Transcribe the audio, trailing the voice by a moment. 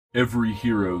Every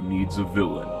hero needs a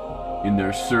villain. In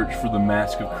their search for the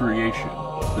mask of creation,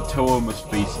 the Toa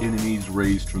must face enemies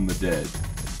raised from the dead.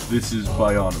 This is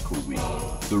Bionicle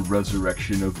Week, the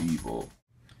resurrection of evil.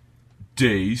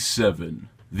 Day 7,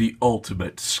 the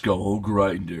ultimate skull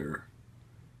grinder.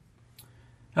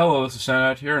 Hello, this is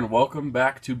Sanat here, and welcome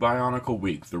back to Bionicle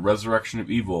Week, the resurrection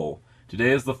of evil.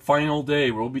 Today is the final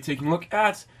day where we'll be taking a look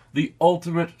at the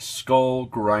ultimate skull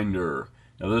grinder.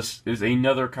 Now this is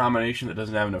another combination that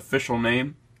doesn't have an official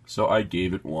name, so I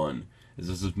gave it one. As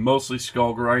this is mostly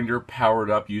Skull Grinder powered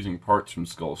up using parts from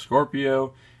Skull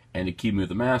Scorpio and a Kimu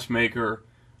the Mask Maker,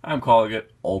 I'm calling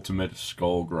it Ultimate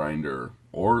Skull Grinder,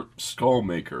 or Skull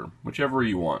Maker, whichever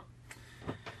you want.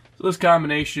 So this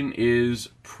combination is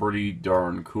pretty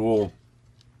darn cool.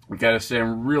 I gotta say,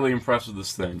 I'm really impressed with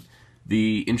this thing.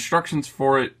 The instructions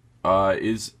for it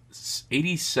is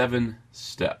 87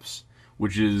 steps,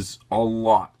 which is a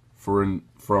lot for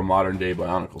a modern day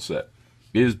Bionicle set.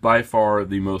 It is by far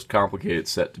the most complicated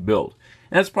set to build.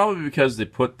 And that's probably because they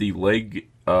put the leg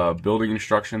building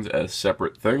instructions as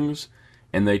separate things,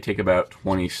 and they take about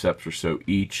 20 steps or so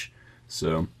each.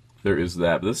 So there is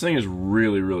that. But this thing is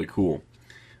really, really cool.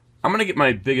 I'm going to get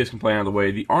my biggest complaint out of the way.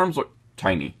 The arms look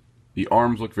tiny. The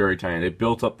arms look very tiny. They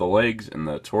built up the legs and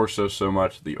the torso so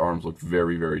much, the arms look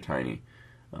very, very tiny.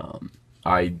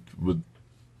 I would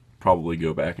probably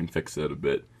go back and fix that a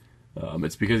bit.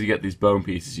 It's because you get these bone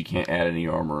pieces, you can't add any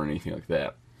armor or anything like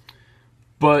that.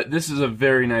 But this is a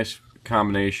very nice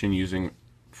combination using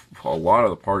a lot of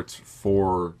the parts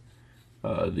for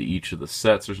each of the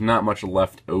sets. There's not much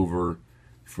left over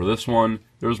for this one.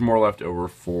 There's more left over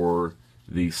for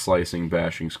the Slicing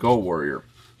Bashing Skull Warrior.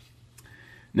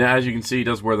 Now, as you can see, he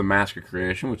does wear the Mask of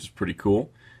Creation, which is pretty cool.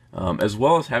 As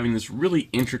well as having this really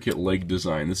intricate leg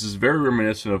design. This is very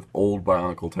reminiscent of old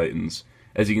Bionicle Titans.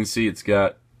 As you can see, it's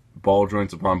got ball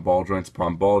joints upon ball joints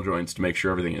upon ball joints to make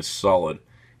sure everything is solid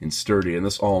and sturdy. And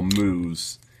this all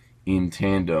moves in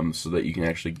tandem so that you can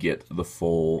actually get the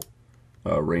full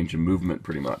range of movement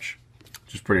pretty much,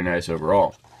 which is pretty nice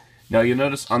overall. Now you'll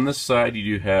notice on this side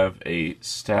you do have a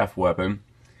staff weapon.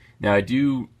 Now I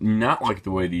do not like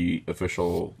the way the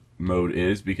official mode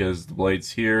is, because the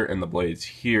blades here and the blades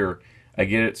here, I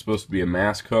get it's supposed to be a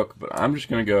mask hook, but I'm just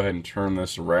going to go ahead and turn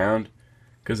this around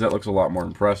because that looks a lot more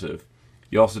impressive.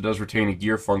 He also does retain a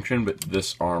gear function, but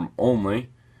this arm only,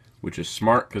 which is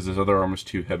smart because his other arm is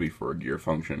too heavy for a gear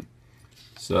function.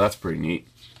 So that's pretty neat.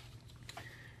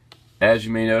 As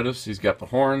you may notice, he's got the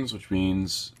horns, which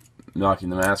means knocking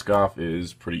the mask off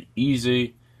is pretty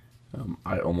easy.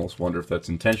 I almost wonder if that's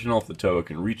intentional. If the Toa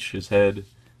can reach his head,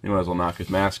 they might as well knock his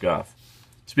mask off.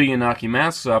 Speaking of knocking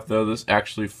masks off, though, this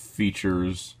actually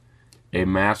features a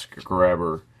mask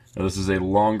grabber. Now, this is a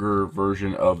longer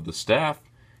version of the staff.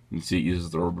 You can see it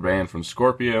uses the rubber band from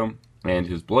Scorpio and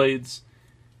his blades,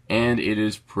 and it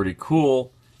is pretty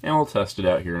cool, and we'll test it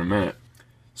out here in a minute.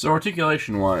 So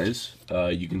articulation-wise,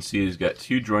 you can see he's got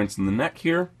two joints in the neck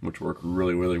here, which work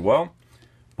really, really well.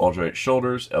 Ball joint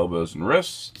shoulders, elbows, and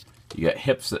wrists. You got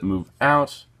hips that move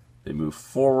out. They move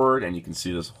forward, and you can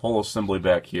see this whole assembly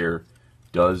back here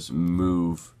does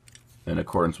move in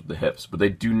accordance with the hips, but they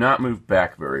do not move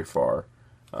back very far.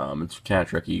 It's kind of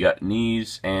tricky. You got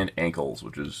knees and ankles,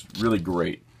 which is really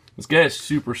great. This guy is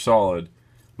super solid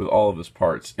with all of his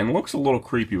parts, and looks a little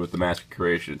creepy with the Mask of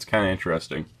Creation. It's kind of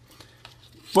interesting.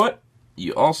 But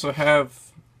you also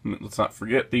have, let's not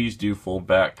forget, these do fold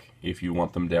back if you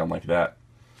want them down like that.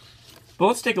 But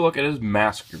let's take a look at his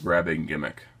mask grabbing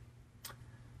gimmick.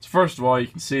 So first of all, you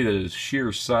can see that his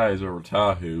sheer size over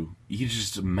Tahu, he's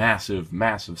just a massive,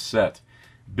 massive set.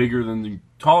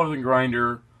 Taller than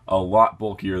Grinder, a lot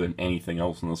bulkier than anything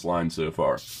else in this line so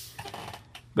far.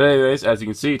 But anyways, as you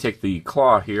can see, you take the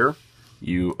claw here,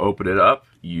 you open it up,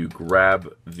 you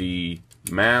grab the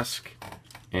mask,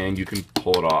 and you can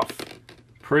pull it off.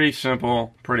 Pretty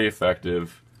simple, pretty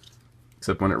effective,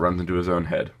 except when it runs into his own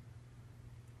head.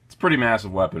 It's a pretty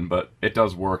massive weapon, but it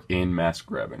does work in mask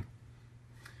grabbing.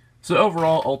 So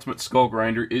overall, Ultimate Skull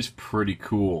Grinder is pretty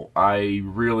cool. I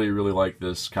really, really like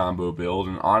this combo build,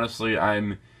 and honestly,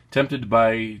 I'm tempted to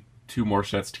buy 2 more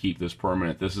sets to keep this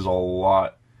permanent. This is a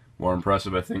lot more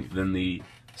impressive, I think, than the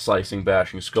Slicing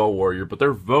Bashing Skull Warrior, but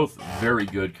they're both very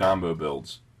good combo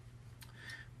builds.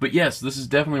 But yes, this is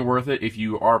definitely worth it if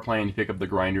you are planning to pick up the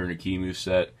Grinder and a Kimu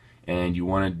set, and you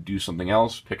want to do something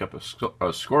else, pick up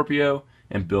a Scorpio,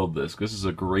 and build this. This is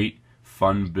a great,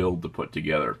 fun build to put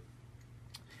together.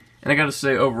 And I gotta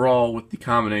say, overall, with the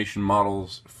combination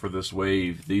models for this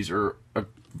wave, these are a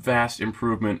vast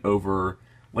improvement over,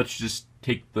 let's just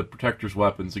take the Protector's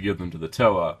weapons and give them to the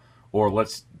Toa, or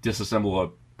let's disassemble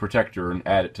a Protector and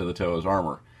add it to the Toa's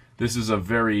armor. this is a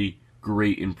very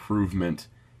great improvement,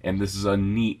 and this is a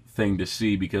neat thing to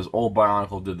see because old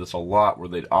Bionicle did this a lot where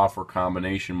they'd offer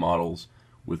combination models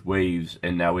with waves,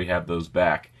 and now we have those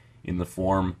back in the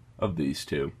form of these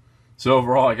two. So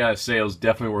overall, I gotta say, it was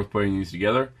definitely worth putting these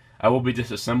together. I will be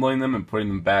disassembling them and putting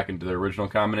them back into their original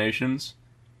combinations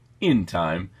in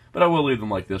time, but I will leave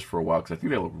them like this for a while because I think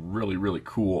they look really, really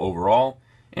cool overall,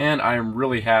 and I am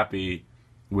really happy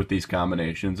with these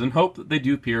combinations and hope that they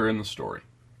do appear in the story.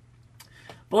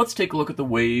 But let's take a look at the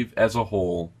wave as a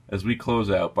whole as we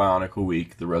close out Bionicle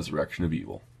Week, the Resurrection of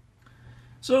Evil.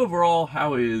 So overall,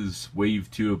 how is Wave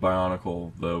 2 of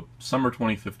Bionicle, the Summer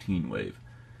 2015 wave?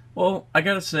 Well, I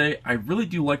gotta say, I really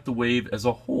do like the wave as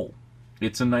a whole.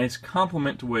 It's a nice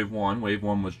complement to Wave 1. Wave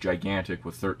 1 was gigantic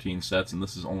with 13 sets, and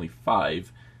this is only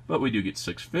 5, but we do get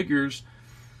 6 figures.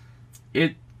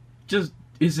 It just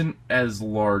isn't as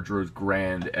large or as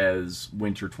grand as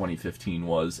Winter 2015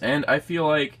 was, and I feel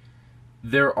like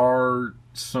there are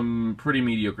some pretty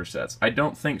mediocre sets. I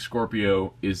don't think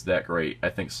Scorpio is that great. I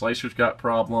think Slicer's got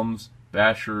problems.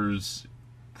 Basher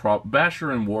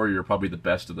and Warrior are probably the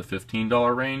best of the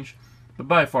 $15 range, but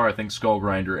by far I think Skull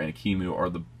Grinder and Akimu are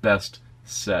the best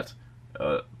set-wise,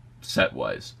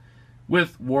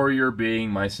 with Warrior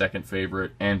being my second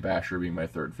favorite and Basher being my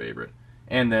third favorite,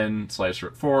 and then Slicer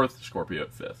at fourth, Scorpio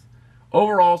at fifth.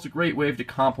 Overall, it's a great wave to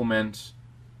complement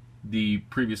the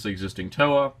previously existing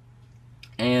Toa,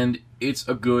 and it's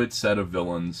a good set of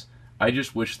villains. I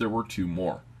just wish there were 2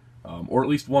 more, or at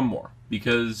least 1 more,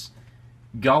 because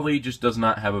Gali just does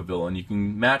not have a villain. You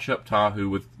can match up Tahu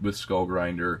with Skull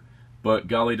Grinder, but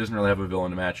Gali doesn't really have a villain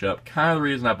to match up. Kind of the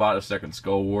reason I bought a second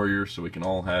Skull Warrior, so we can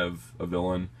all have a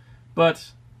villain.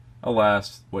 But,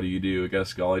 alas, what do? I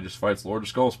guess Gali just fights Lord of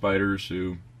Skull Spiders,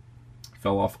 who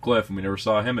fell off a cliff and we never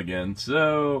saw him again.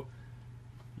 So,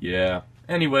 yeah.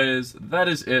 Anyways, that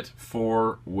is it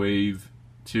for Wave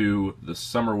 2, the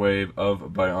summer wave of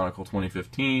Bionicle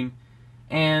 2015.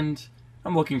 And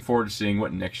I'm looking forward to seeing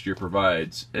what next year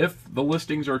provides. If the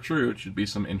listings are true, it should be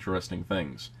some interesting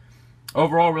things.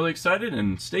 Overall, really excited,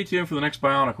 and stay tuned for the next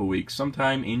Bionicle Week,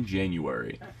 sometime in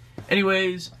January.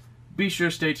 Anyways, be sure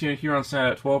to stay tuned here on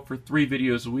Sandat 12 for 3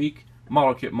 videos a week.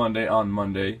 Model Kit Monday on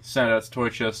Monday, Sandat's Toy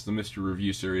Chest, the Mystery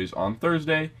Review Series on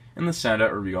Thursday, and the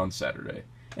Sandat Review on Saturday.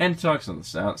 And talks on the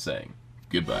Sandat saying,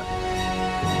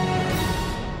 goodbye.